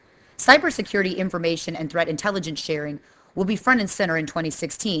Cybersecurity information and threat intelligence sharing will be front and center in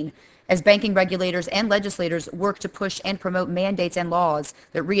 2016 as banking regulators and legislators work to push and promote mandates and laws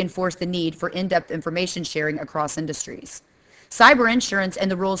that reinforce the need for in-depth information sharing across industries. Cyber insurance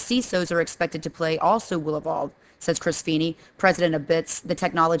and the role CISOs are expected to play also will evolve, says Chris Feeney, president of BITS, the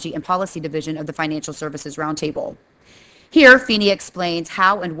Technology and Policy Division of the Financial Services Roundtable. Here, Feeney explains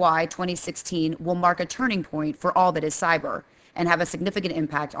how and why 2016 will mark a turning point for all that is cyber and have a significant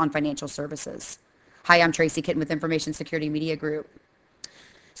impact on financial services. Hi, I'm Tracy Kitten with Information Security Media Group.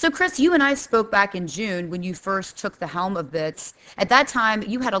 So, Chris, you and I spoke back in June when you first took the helm of BITS. At that time,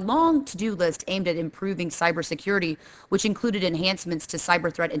 you had a long to-do list aimed at improving cybersecurity, which included enhancements to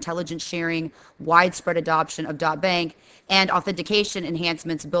cyber threat intelligence sharing, widespread adoption of .bank, and authentication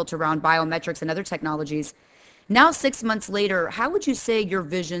enhancements built around biometrics and other technologies. Now, 6 months later, how would you say your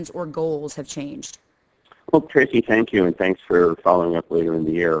visions or goals have changed? Well, Tracy, thank you, and thanks for following up later in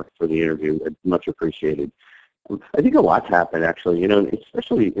the year for the interview. It's much appreciated. I think a lot's happened, actually,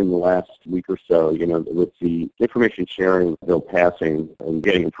 especially in the last week or so, with the information sharing bill passing and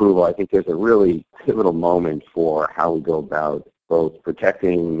getting approval. I think there's a really pivotal moment for how we go about both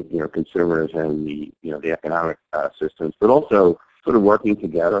protecting, consumers and the economic systems, but also sort of working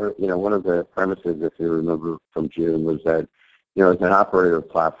together. One of the premises, if you remember from June, was that as an operator of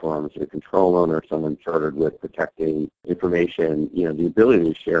platforms, a control owner, someone chartered with protecting information, the ability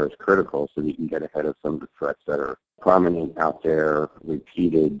to share is critical so that you can get ahead of some of the threats that are prominent out there,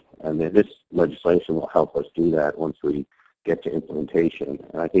 repeated, and then this legislation will help us do that once we get to implementation.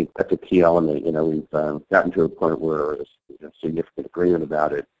 And I think that's a key element. We've gotten to a point where there's significant agreement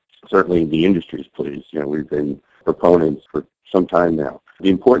about it. Certainly the industry is pleased. We've been proponents for some time now. The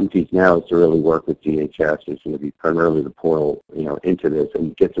important piece now is to really work with DHS, who's going to be primarily the portal, into this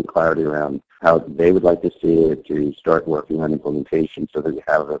and get some clarity around how they would like to see it, to start working on implementation so that we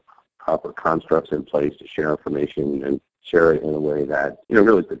have the proper constructs in place to share information and share it in a way that,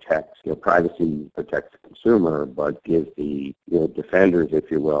 really protects, privacy, protects the consumer, but gives the, defenders, if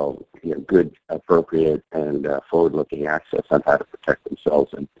you will, good, appropriate, and forward-looking access on how to protect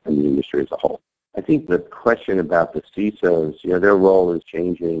themselves and the industry as a whole. I think the question about the CISOs, their role is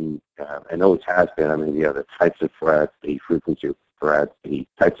changing, and always has been. The types of threats, the frequency of threats, the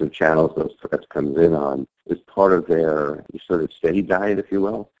types of channels those threats comes in on is part of their sort of steady diet, if you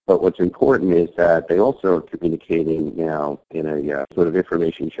will. But what's important is that they also are communicating now in a sort of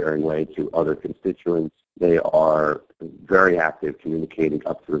information sharing way to other constituents. They are very active communicating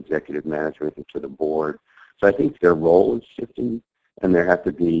up through executive management and to the board. So I think their role is shifting. And there have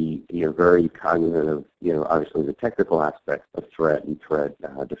to be, very cognizant of, obviously the technical aspect of threat and threat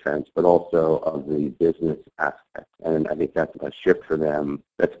defense, but also of the business aspect. And I think that's a shift for them.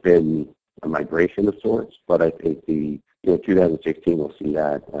 That's been a migration of sorts, but I think 2016 will see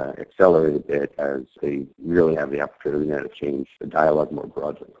that accelerate a bit as they really have the opportunity now to change the dialogue more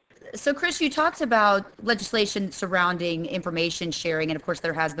broadly. So, Chris, you talked about legislation surrounding information sharing, and of course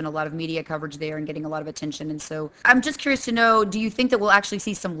there has been a lot of media coverage there and getting a lot of attention. And so I'm just curious to know, do you think that we'll actually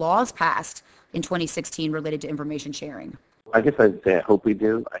see some laws passed in 2016 related to information sharing? I guess I'd say I hope we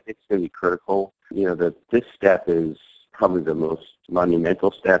do. I think it's going to be critical. That this step is probably the most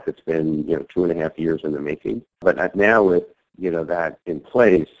monumental step. It's been, 2.5 years in the making. But now with, that in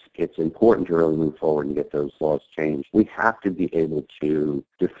place, it's important to really move forward and get those laws changed. We have to be able to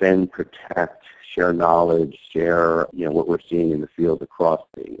defend, protect, share knowledge, share, what we're seeing in the field across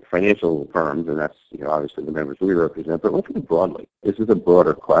the financial firms, and that's, obviously the members we represent, but look at it broadly. This is a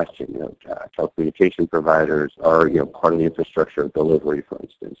broader question. Telecommunication providers are, part of the infrastructure of delivery, for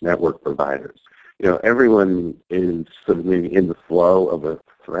instance, network providers. Everyone is sort of maybe in the flow of a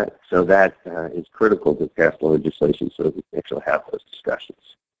threat, so that is critical to pass the legislation so that we can actually have those discussions.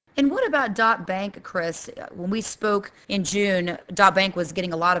 And what about .bank, Chris? When we spoke in June, .bank was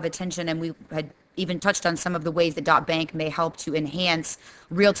getting a lot of attention, and we had even touched on some of the ways that .bank may help to enhance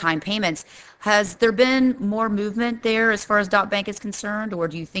real-time payments. Has there been more movement there as far as .bank is concerned, or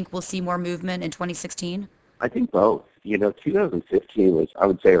do you think we'll see more movement in 2016? I think both. 2015 was, I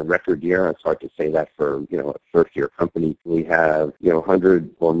would say, a record year. It's hard to say that for, a first-year company. We have,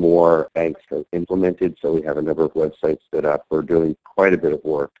 100 or more banks have implemented, so we have a number of websites set up. We're doing quite a bit of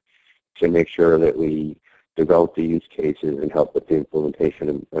work to make sure that we develop the use cases and help with the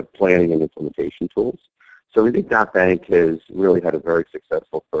implementation of planning and implementation tools. So we think Dot Bank has really had a very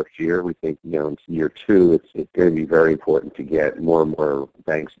successful first year. We think, in year two, it's going to be very important to get more and more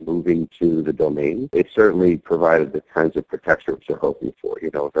banks moving to the domain. It certainly provided the kinds of protections we're hoping for,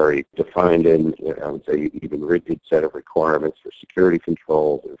 a very defined and, I would say, even rigid set of requirements for security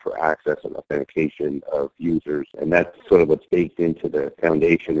controls and for access and authentication of users. And that's sort of what's baked into the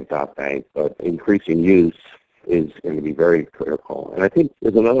foundation of Dot Bank. But increasing use is going to be very critical. And I think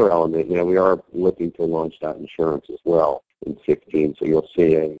there's another element, we are looking to launch Dot Insurance as well in 2016. So you'll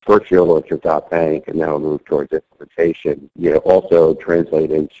see a first year launch of Dot Bank and now move towards implementation, also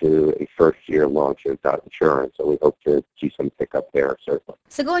translate into a first year launch of Dot Insurance. So we hope to see some pickup there, certainly.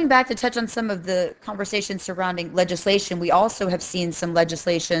 So going back to touch on some of the conversations surrounding legislation, we also have seen some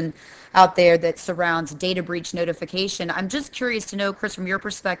legislation out there that surrounds data breach notification. I'm just curious to know, Chris, from your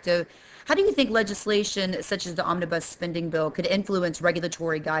perspective, how do you think legislation such as the Omnibus Spending Bill could influence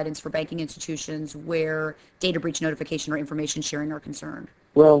regulatory guidance for banking institutions where data breach notification or information sharing are concerned?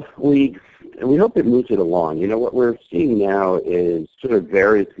 Well, we hope it moves it along. What we're seeing now is sort of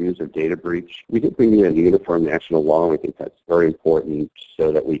various views of data breach. We think we need a uniform national law, and we think that's very important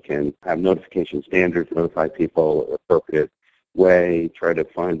so that we can have notification standards, notify people in an appropriate way, try to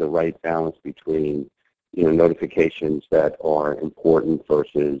find the right balance between notifications that are important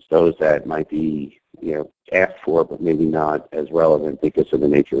versus those that might be, asked for but maybe not as relevant because of the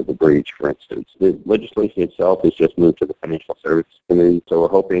nature of the breach, for instance. The legislation itself has just moved to the Financial Services Committee, so we're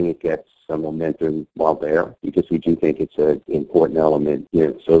hoping it gets some momentum while there because we do think it's an important element.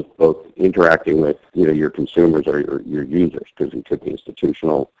 So both interacting with, your consumers or your users, because we took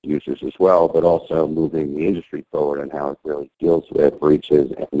institutional users as well, but also moving the industry forward on how it really deals with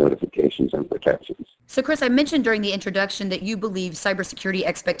breaches and notifications and protections. So, Chris, I mentioned during the introduction that you believe cybersecurity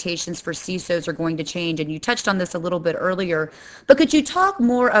expectations for CISOs are going to change, and you touched on this a little bit earlier. But could you talk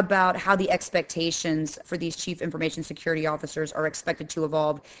more about how the expectations for these chief information security officers are expected to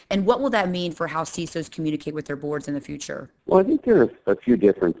evolve, and what will that mean for how CISOs communicate with their boards in the future? Well, I think there are a few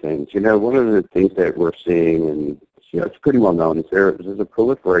different things. One of the things that we're seeing, and it's pretty well known, is there's a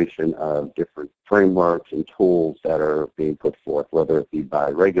proliferation of different frameworks and tools that are being put forth, whether it be by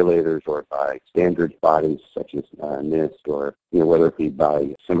regulators or by standards bodies such as NIST, or whether it be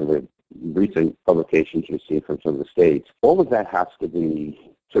by some of the recent publications you see from some of the states. All of that has to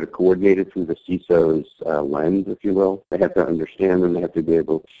be sort of coordinated through the CISO's lens, if you will. They have to understand them. They have to be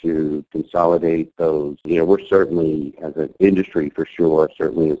able to consolidate those. We're certainly, as an industry for sure,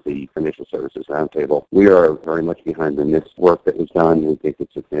 certainly as the Financial Services Roundtable, we are very much behind the NIST work that was done. We think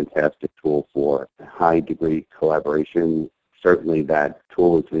it's a fantastic tool for high degree collaboration. Certainly that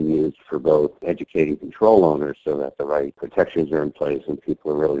tool has been used for both educating control owners so that the right protections are in place and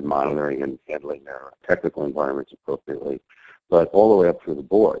people are really monitoring and handling their technical environments appropriately, but all the way up through the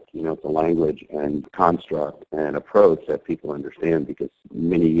board. It's a language and construct and approach that people understand because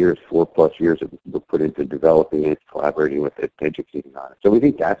many years, 4+ years, were put into developing it, collaborating with it, educating on it. So we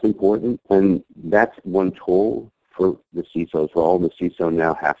think that's important, and that's one tool for the CISO's role. The CISO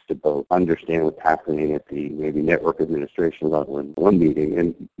now has to both understand what's happening at the maybe network administration level in one meeting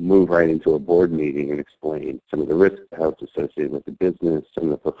and move right into a board meeting and explain some of the risks, how it's associated with the business, some of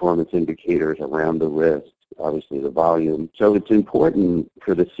the performance indicators around the risk, obviously the volume. So it's important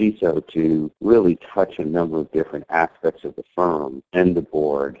for the CISO to really touch a number of different aspects of the firm and the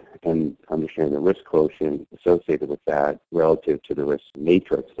board and understand the risk quotient associated with that relative to the risk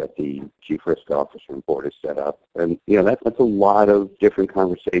matrix that the Chief Risk Officer and board has set up. And, that's a lot of different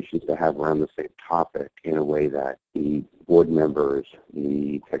conversations to have around the same topic in a way that the board members,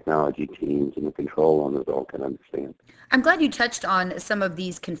 the technology teams, and the control owners all can understand. I'm glad you touched on some of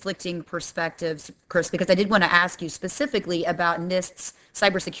these conflicting perspectives, Chris, because I did want to ask you specifically about NIST's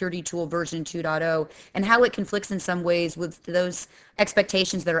cybersecurity tool version 2.0 and how it conflicts in some ways with those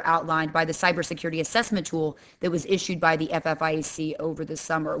expectations that are outlined by the cybersecurity assessment tool that was issued by the FFIEC over the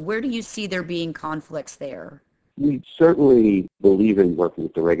summer. Where do you see there being conflicts there? We certainly believe in working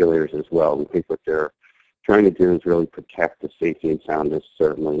with the regulators as well. We think what they're trying to do is really protect the safety and soundness.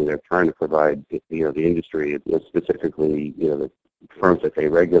 Certainly, they're trying to provide the industry, specifically the firms that they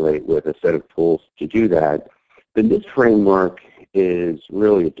regulate, with a set of tools to do that. The NIST framework is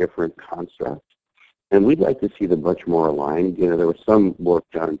really a different construct, and we'd like to see them much more aligned. There was some work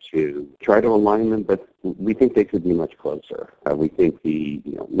done to try to align them, but we think they could be much closer. We think the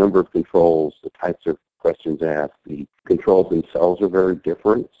number of controls, the types of questions asked, the controls themselves are very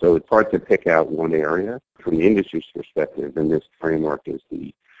different, so it's hard to pick out one area. From the industry's perspective, and this framework is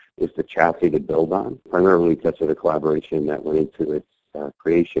the chassis to build on, primarily because of the collaboration that went into its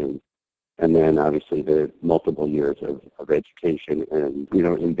creation and then obviously the multiple years of education and,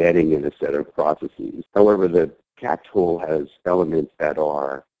 embedding in a set of processes. However, the CAT tool has elements that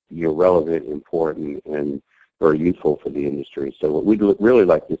are, relevant, important, and very useful for the industry. So what we'd really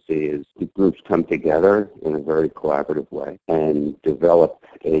like to see is the groups come together in a very collaborative way and develop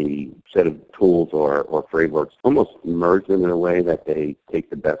a set of tools or frameworks, almost merge them in a way that they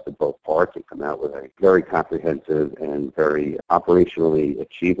take the best of both parts and come out with a very comprehensive and very operationally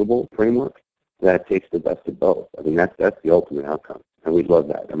achievable framework that takes the best of both. I mean, that's the ultimate outcome. And we'd love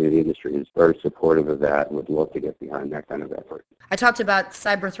that. I mean, the industry is very supportive of that and would love to get behind that kind of effort. I talked about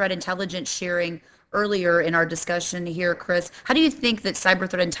cyber threat intelligence sharing earlier in our discussion here, Chris. How do you think that cyber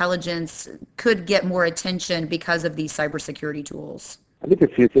threat intelligence could get more attention because of these cybersecurity tools? I think a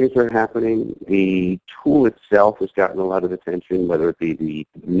few things are happening. The tool itself has gotten a lot of attention, whether it be the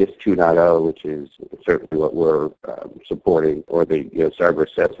NIST 2.0, which is certainly what we're supporting, or the cyber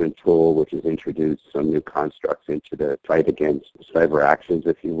assessment tool, which has introduced some new constructs into the fight against cyber actions,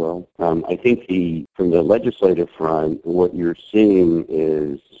 if you will. I think from the legislative front, what you're seeing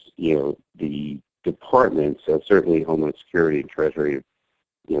is, the departments, so certainly Homeland Security and Treasury,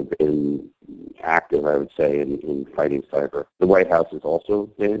 been active, I would say, in fighting cyber. The White House has also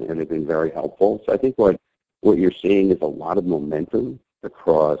been, and they've been very helpful. So I think what you're seeing is a lot of momentum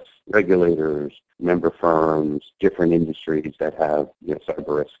across regulators, member firms, different industries that have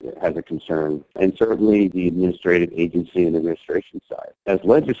cyber risk as a concern, and certainly the administrative agency and administration side. As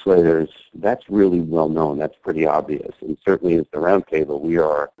legislators, that's really well known. That's pretty obvious. And certainly as the roundtable, we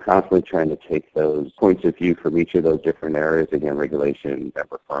are constantly trying to take those points of view from each of those different areas, again, regulation,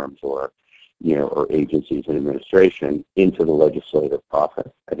 member firms, or agencies and administration into the legislative process.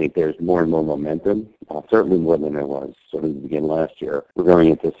 I think there's more and more momentum, certainly more than there was sort of the beginning last year. We're going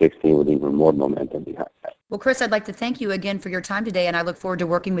into 16 with even more momentum behind that. Well, Chris, I'd like to thank you again for your time today, and I look forward to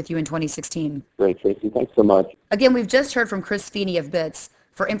working with you in 2016. Great, Tracy. Thanks so much. Again, we've just heard from Chris Feeney of BITS.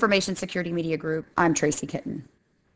 For Information Security Media Group, I'm Tracy Kitten.